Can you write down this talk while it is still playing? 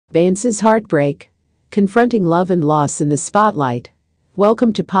Beyoncé's heartbreak. Confronting love and loss in the spotlight.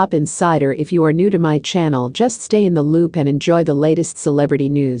 Welcome to Pop Insider. If you are new to my channel, just stay in the loop and enjoy the latest celebrity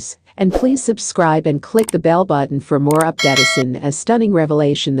news. And please subscribe and click the bell button for more updates. In a stunning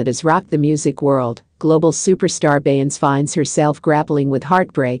revelation that has rocked the music world, global superstar Beyoncé finds herself grappling with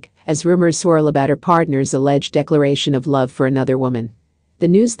heartbreak as rumors swirl about her partner's alleged declaration of love for another woman. The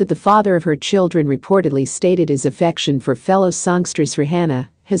news that the father of her children reportedly stated his affection for fellow songstress Rihanna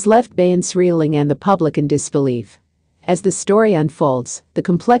has left Beyoncé reeling and the public in disbelief. As the story unfolds, the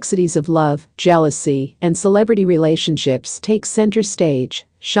complexities of love, jealousy, and celebrity relationships take center stage,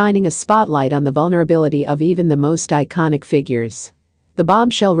 shining a spotlight on the vulnerability of even the most iconic figures. The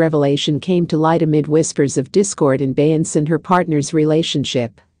bombshell revelation came to light amid whispers of discord in Beyoncé and her partner's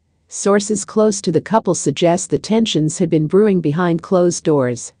relationship. Sources close to the couple suggest the tensions had been brewing behind closed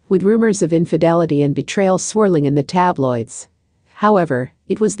doors, with rumors of infidelity and betrayal swirling in the tabloids. However,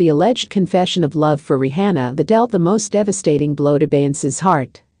 it was the alleged confession of love for Rihanna that dealt the most devastating blow to Beyoncé's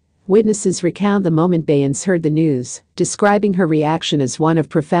heart. Witnesses recount the moment Beyoncé heard the news, describing her reaction as one of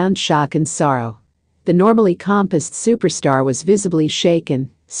profound shock and sorrow. The normally composed superstar was visibly shaken,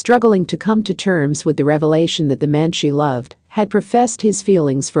 struggling to come to terms with the revelation that the man she loved had professed his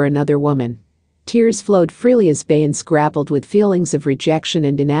feelings for another woman. Tears flowed freely as Beyoncé grappled with feelings of rejection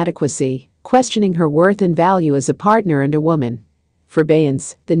and inadequacy, questioning her worth and value as a partner and a woman. For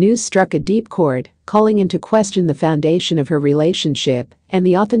Beyoncé, the news struck a deep chord, calling into question the foundation of her relationship and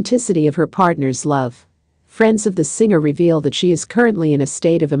the authenticity of her partner's love. Friends of the singer reveal that she is currently in a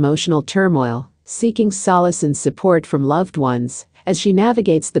state of emotional turmoil, seeking solace and support from loved ones as she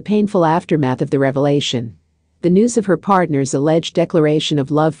navigates the painful aftermath of the revelation. The news of her partner's alleged declaration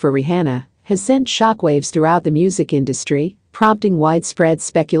of love for Rihanna has sent shockwaves throughout the music industry, prompting widespread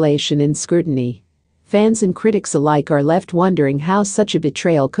speculation and scrutiny. Fans and critics alike are left wondering how such a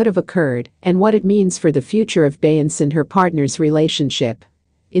betrayal could have occurred and what it means for the future of Beyoncé and her partner's relationship.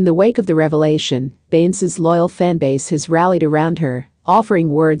 In the wake of the revelation, Beyoncé's loyal fanbase has rallied around her, offering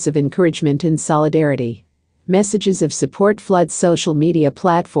words of encouragement and solidarity. Messages of support flood social media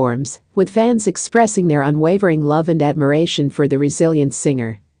platforms, with fans expressing their unwavering love and admiration for the resilient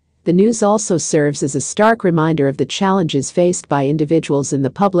singer. The news also serves as a stark reminder of the challenges faced by individuals in the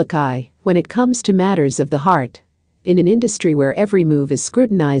public eye when it comes to matters of the heart. In an industry where every move is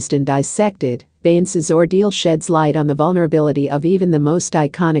scrutinized and dissected, Beyoncé's ordeal sheds light on the vulnerability of even the most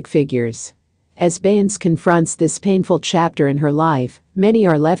iconic figures. As Beyoncé confronts this painful chapter in her life, many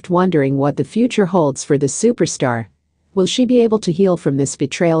are left wondering what the future holds for the superstar. Will she be able to heal from this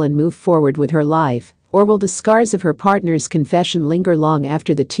betrayal and move forward with her life? Or will the scars of her partner's confession linger long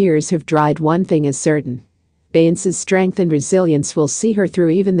after the tears have dried? One thing is certain. Beyoncé's strength and resilience will see her through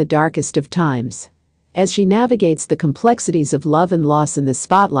even the darkest of times. As she navigates the complexities of love and loss in the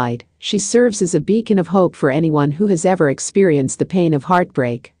spotlight, she serves as a beacon of hope for anyone who has ever experienced the pain of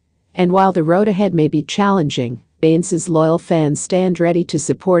heartbreak. And while the road ahead may be challenging, Beyoncé's loyal fans stand ready to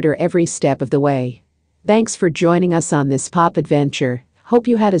support her every step of the way. Thanks for joining us on this pop adventure. Hope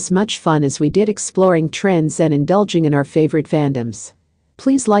you had as much fun as we did exploring trends and indulging in our favorite fandoms.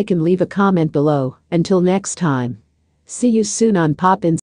 Please like and leave a comment below. Until next time. See you soon on Pop Insider.